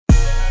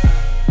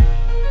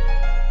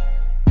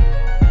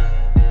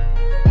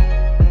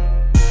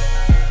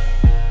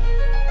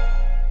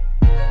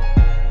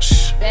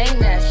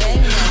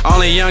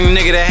Only young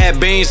nigga that had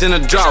beans in a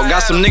drought.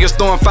 Got some niggas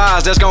throwing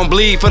fires that's gon'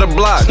 bleed for the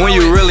block. When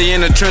you really in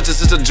the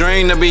trenches, it's a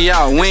dream to be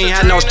out. We ain't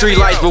had no street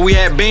lights, but we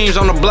had beams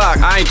on the block.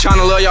 I ain't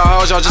tryna love y'all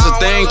hoes, y'all just a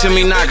thing to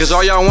me now. Cause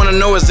all y'all wanna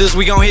know is this,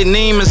 we gon' hit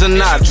Neiman's or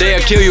not.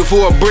 They'll kill you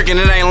for a brick and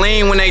it ain't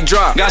lean when they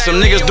drop. Got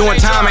some niggas doing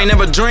time, ain't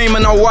never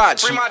dreaming no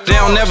watch. They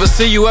don't never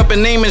see you up in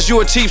Neiman's,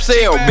 you a cheap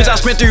sale. Bitch, I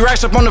spent 3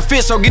 racks up on the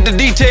fit, so get the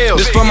details.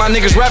 This for my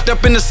niggas wrapped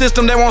up in the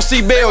system, they won't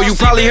see bail. You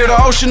probably hear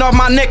the ocean off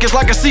my neck, it's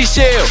like a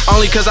seashell.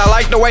 Only cause I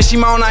like the way she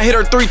moan, I hit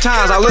her 3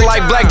 times. I look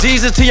like Black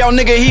Jesus to your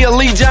nigga, he a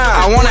Lee John.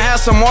 I wanna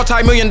have some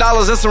multi-million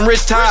dollars and some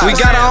rich ties. We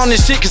gotta own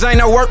this shit cause ain't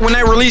no work when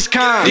they release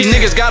cons. These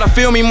niggas gotta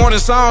feel me more than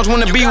songs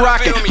when the beat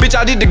rockin'. Bitch,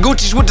 I did the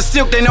Gucci's with the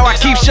silk, they know I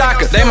keep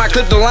shockin'. They might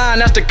clip the line,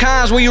 that's the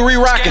cons when you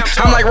re-rockin'.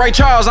 I'm like Ray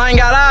Charles, I ain't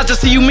got eyes to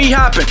see you me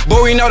hoppin'.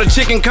 Boy, we know the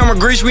chicken come with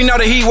grease, we know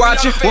that he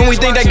watchin'. When we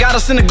think they got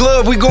us in the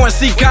glove, we go and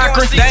see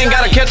Cochran. They ain't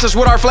gotta catch us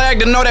with our flag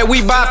to know that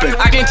we boppin'.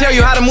 I can't tell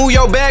you how to move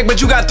your bag,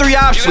 but you got 3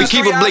 options. We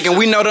keep it blickin',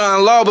 we know the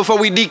unlaw before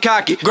we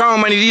decock it.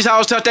 Grown money, these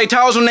hoes touch they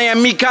toes when they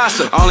in me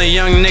casa. Only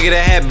young nigga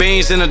that had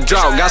beans in a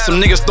drought. Got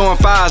some niggas throwing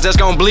fires that's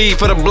gon' bleed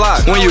for the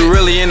block. When you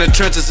really in the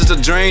trenches, it's a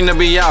dream to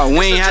be out.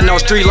 We ain't had no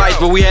street lights,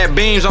 but we had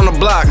beams on the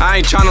block. I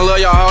ain't tryna love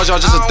y'all hoes, y'all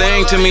just a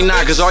thing to me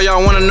now. Cause all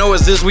y'all wanna know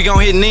is this, we gon'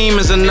 hit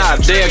Neiman's or not.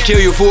 They'll kill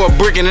you for a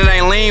brick and it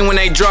ain't lean when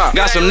they drop.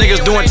 Got some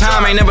niggas doing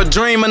time, ain't never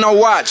dreaming no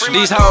watch.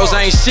 These hoes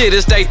ain't shit,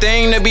 it's they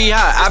thing to be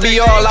hot. I be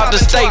all out the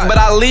state, but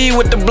I lead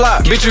with the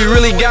block. Bitch, we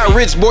really got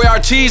rich, boy, our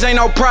cheese ain't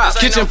no props.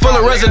 Kitchen full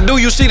of residue,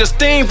 you see the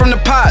steam from the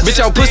pots. Bitch,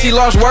 your pussy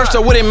lost worth,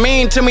 so what it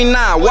mean to me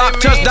now? WAP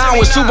touchdown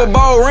with Super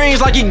Bowl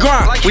rings like he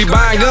grunt. We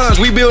buying guns,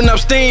 we building up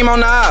steam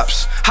on the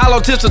ops. Hollow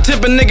tips will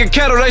tip a nigga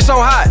kettle, they so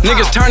hot.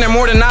 Niggas turning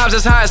more than knobs,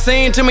 that's how it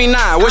seemed to me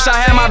now. Wish I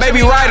had my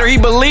baby rider, he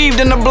believed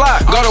in the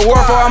block. Go to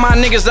war for all my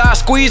niggas, I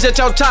squeeze at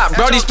your top.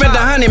 Brody spent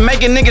 100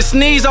 making niggas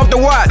sneeze off the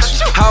watch.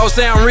 Hoes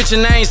say I'm rich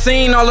and they ain't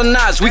seen all the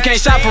knots. We can't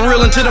shop for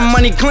real until the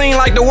money clean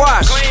like the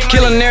wash.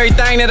 Killing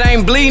everything that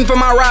ain't bleeding for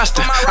my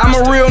roster. I'm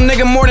a real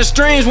nigga more than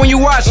streams when you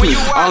watch me.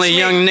 Only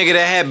young nigga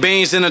that had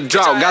beans in a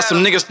drought. Got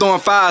some niggas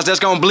throwing fires that's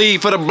gon'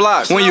 bleed for the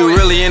block. When you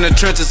really in the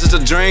trenches, it's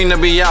a dream to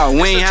be out.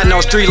 We ain't had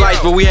no street lights,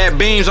 but we had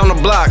beams on the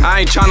block.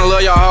 I ain't tryna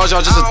love y'all hoes,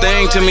 y'all just a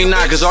thing to me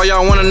now. Cause all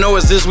y'all wanna know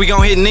is this, we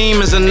gon' hit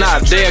Neiman's or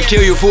not. They'll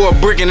kill you for a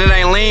brick and it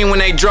ain't lean when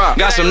they drop.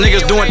 Got some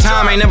niggas doing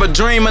time, ain't never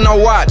dreaming no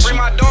watch.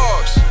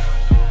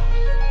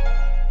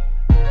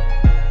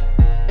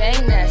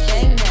 Bang that.